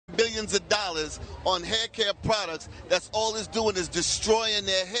billions of dollars on hair care products that's all it's doing is destroying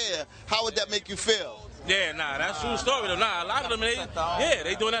their hair. How would that make you feel? Yeah, nah, that's true story though. Nah, a lot of them, they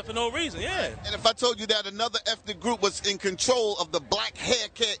doing that for no reason, yeah. And if I told you that another ethnic group was in control of the black hair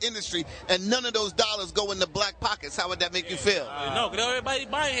care industry and none of those dollars go in the black pockets, how would that make you feel? No, because everybody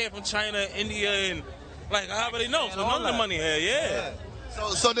buying hair from China, India, and like however they know, so none of the money here, yeah.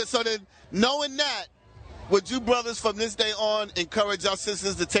 So then, knowing that, would you brothers from this day on encourage our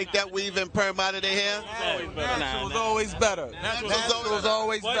sisters to take that weave and perm out of their hair? Natural was always better. Natural was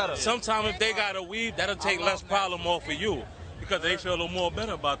always better. Sometimes if they got a weave, that'll take less problem off for you because they feel a little more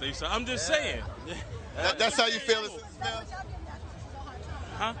better about themselves. I'm just saying. That's how you feel.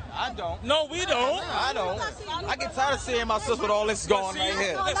 Huh? I don't. No, we don't. I don't. I get tired of seeing my sister with all this going right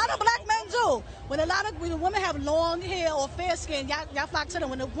here. A lot of black men do. When a woman have long hair or fair skin, y'all flock to them.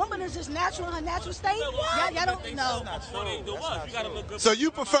 When a woman is just natural in her natural state, y'all don't know. So you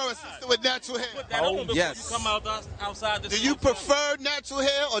prefer a sister with natural hair? Oh, yes. You come outside do you prefer natural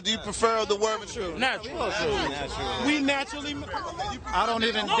hair or do you prefer the worm? Natural. We naturally. I don't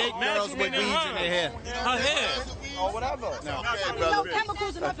even date girls with weaves in their hair. Her hair. Or whatever. No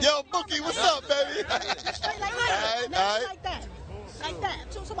chemicals enough. Yo, Bookie, what's up, baby? Straight like that. Like that. Like that.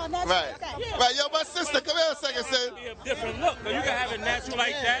 Right. Yo, my sister, come here a second, sis. A different look. You can have it natural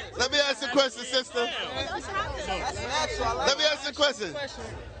like that. Let me ask you a question, sister. Let me ask you a question.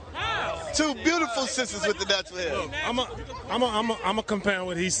 Two beautiful sisters with the natural hair. I'm a compare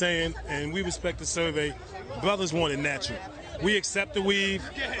what he's saying, and we respect the survey. Brothers want it natural. We accept the weave,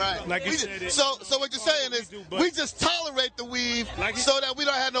 right? Like you said. So what you're saying is we just tolerate the weave so that we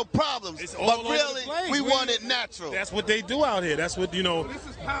don't have no problems. But really, we want it natural. That's what they do out here. That's what This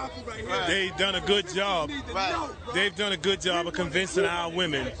is powerful right here. They've done a good job. They've done a good job of convincing our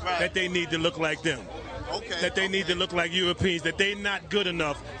women that they need to look like them. That they need to look like Europeans, that they're not good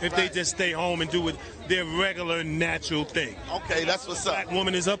enough if they just stay home and do their regular natural thing. Okay, that's what's up. Black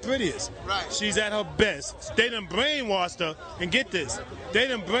woman is her prettiest. Right. She's at her best. They done brainwashed her, and get this, they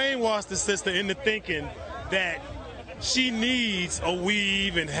done brainwashed the sister into thinking that she needs a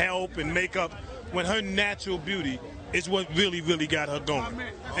weave and help and makeup when her natural beauty is what really, really got her going.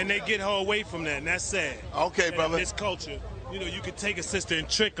 And they get her away from that, and that's sad. Okay, brother. In this culture, you could take a sister and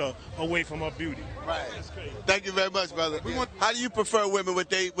trick her away from her beauty. Right. Thank you very much, brother. How do you prefer women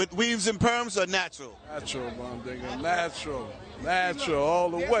with weaves and perms or natural? Natural, I'm thinking natural all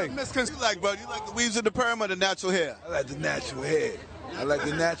the way. What you like, bro? You like the weaves and the perm or the natural hair? I like the natural hair. I like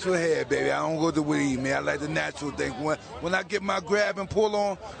the natural hair, baby. I don't go to weave, man. I like the natural thing. When I get my grab and pull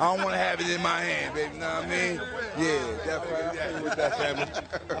on, I don't want to have it in my hand, baby. You know what I mean? Yeah, definitely. I feel with that, family.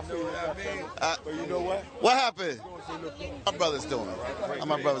 I feel what I mean. But you know what? What happened? My brother's doing it. How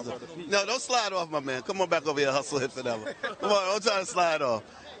my brother's doing? No, don't slide off, my man. Come on back over here, hustle hit for them. Come on, don't try to slide off.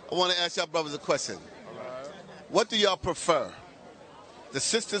 I want to ask y'all brothers a question. What do y'all prefer? The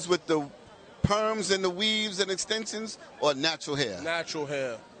sisters with the perms and the weaves and extensions or natural hair? Natural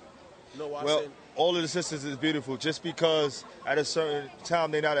hair. Well, all of the sisters is beautiful. Just because at a certain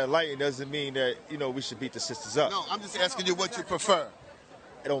time they're not enlightened doesn't mean that, we should beat the sisters up. No, I'm just asking you what you prefer.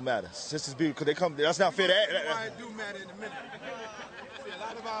 It don't matter. Sisters beautiful because they come. That's not fair to ask. Why it do matter in a minute. See, a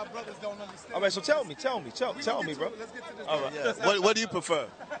lot of our brothers don't understand. All right, so tell me, bro. Let's get to this. All right. Yeah. What do you prefer?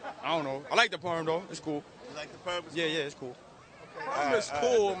 I don't know. I like the perm though. It's cool. You like the perm? Yeah, it's cool. Perm is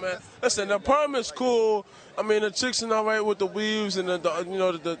cool, man. Listen, the perm is cool. I mean, the chicks are all right with the weaves and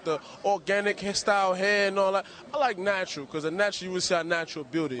the organic hairstyle hair and all that. I like natural because the natural you will see our natural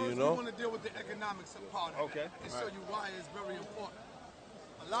beauty, First, we want to deal with the economics part of it and show you why it's very important.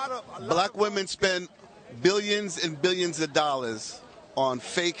 Black women spend billions and billions of dollars on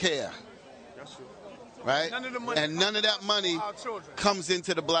fake hair. That's true. Right? And none of that money comes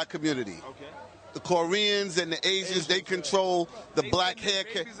into the black community. Okay. The Koreans and the Asians, they control the black hair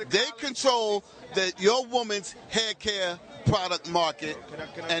care. They control your woman's hair care product market,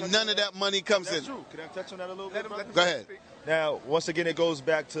 and none of that money comes in. That's true. Can I touch on that a little bit? Go ahead. Now, once again, it goes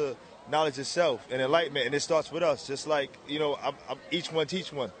back to knowledge itself and enlightenment, and it starts with us. Just like I'm each one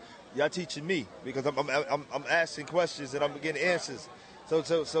teach one. Y'all teaching me because I'm asking questions and I'm getting answers. So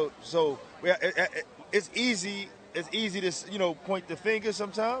it's easy to point the finger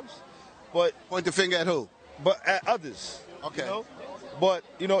sometimes, but point the finger at who? But at others. Okay. But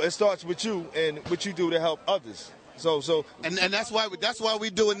it starts with you and what you do to help others. And that's why we're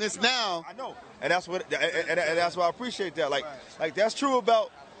doing this now. I know, and that's why I appreciate that. Like that's true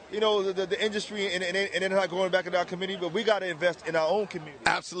about the industry and then not going back into our community, but we got to invest in our own community.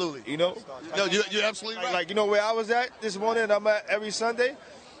 Absolutely. No, you're absolutely right. Like where I was at this morning, and I'm at every Sunday.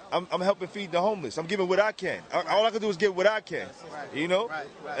 I'm helping feed the homeless. I'm giving what I can. All I can do is give what I can, you know?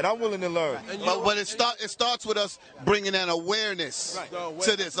 And I'm willing to learn. But it starts with us bringing an awareness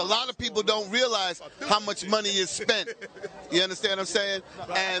to this. A lot of people don't realize how much money is spent. You understand what I'm saying?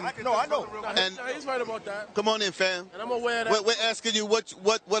 And no, I know. And he's right about that. Come on in, fam. And I'm aware of that. We're asking you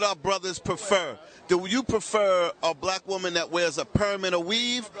what our brothers prefer. Do you prefer a black woman that wears a perm and a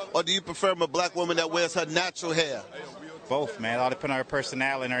weave, or do you prefer a black woman that wears her natural hair? Both, man. It all depends on her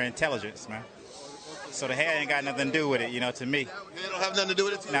personality and her intelligence, man. So the hair ain't got nothing to do with it, you know, to me. Hair don't have nothing to do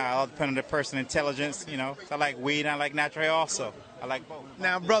with it? Nah, it all depends on the person's intelligence, you know. I like weed and I like natural hair also. I like both.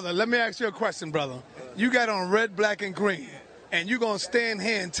 Now, brother, let me ask you a question, brother. You got on red, black, and green, and you going to stand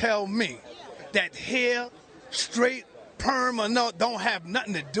here and tell me that hair, straight, perm, or no, don't have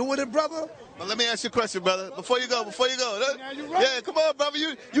nothing to do with it, brother? But let me ask you a question, brother. Before you go. Yeah, come on, brother.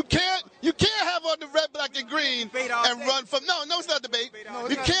 You can't have on the red, black, and green and run from. No, it's not debate.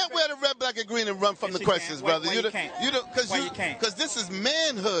 You can't wear the red, black, and green and run from the questions, brother. Why you can't? Because this is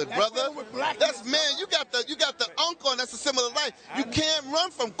manhood, brother. That's man. You got the unk on. That's a symbol of life. You can't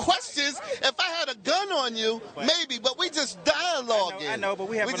run from questions. If I had a gun on you, maybe. But we just dialoguing. I know, but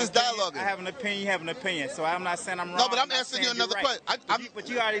we just dialoguing. I have an opinion. You have an opinion. So I'm not saying I'm wrong. No, but I'm asking you another question. But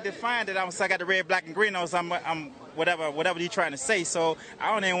you already defined it. I got the red, black, and green on, so I'm whatever you're trying to say. So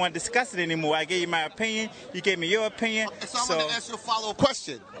I don't even want to discuss it anymore. I gave you my opinion. You gave me your opinion. So I want to ask you a follow-up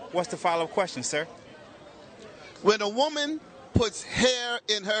question. What's the follow-up question, sir? When a woman puts hair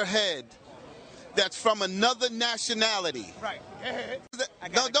in her head that's from another nationality. Right.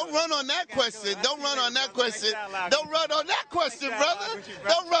 No, don't run on that question. Don't run on that question. Don't run on that question, brother.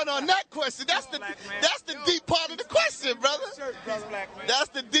 Don't run on that question. That's the deep part of the question, brother. That's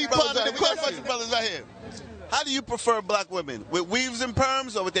the deep part of the question, brothers right here. How do you prefer black women? With weaves and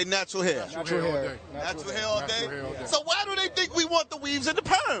perms or with their natural hair? Natural hair. Natural hair all day? So why do they think we want the weaves and the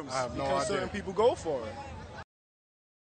perms? Because certain people go for it.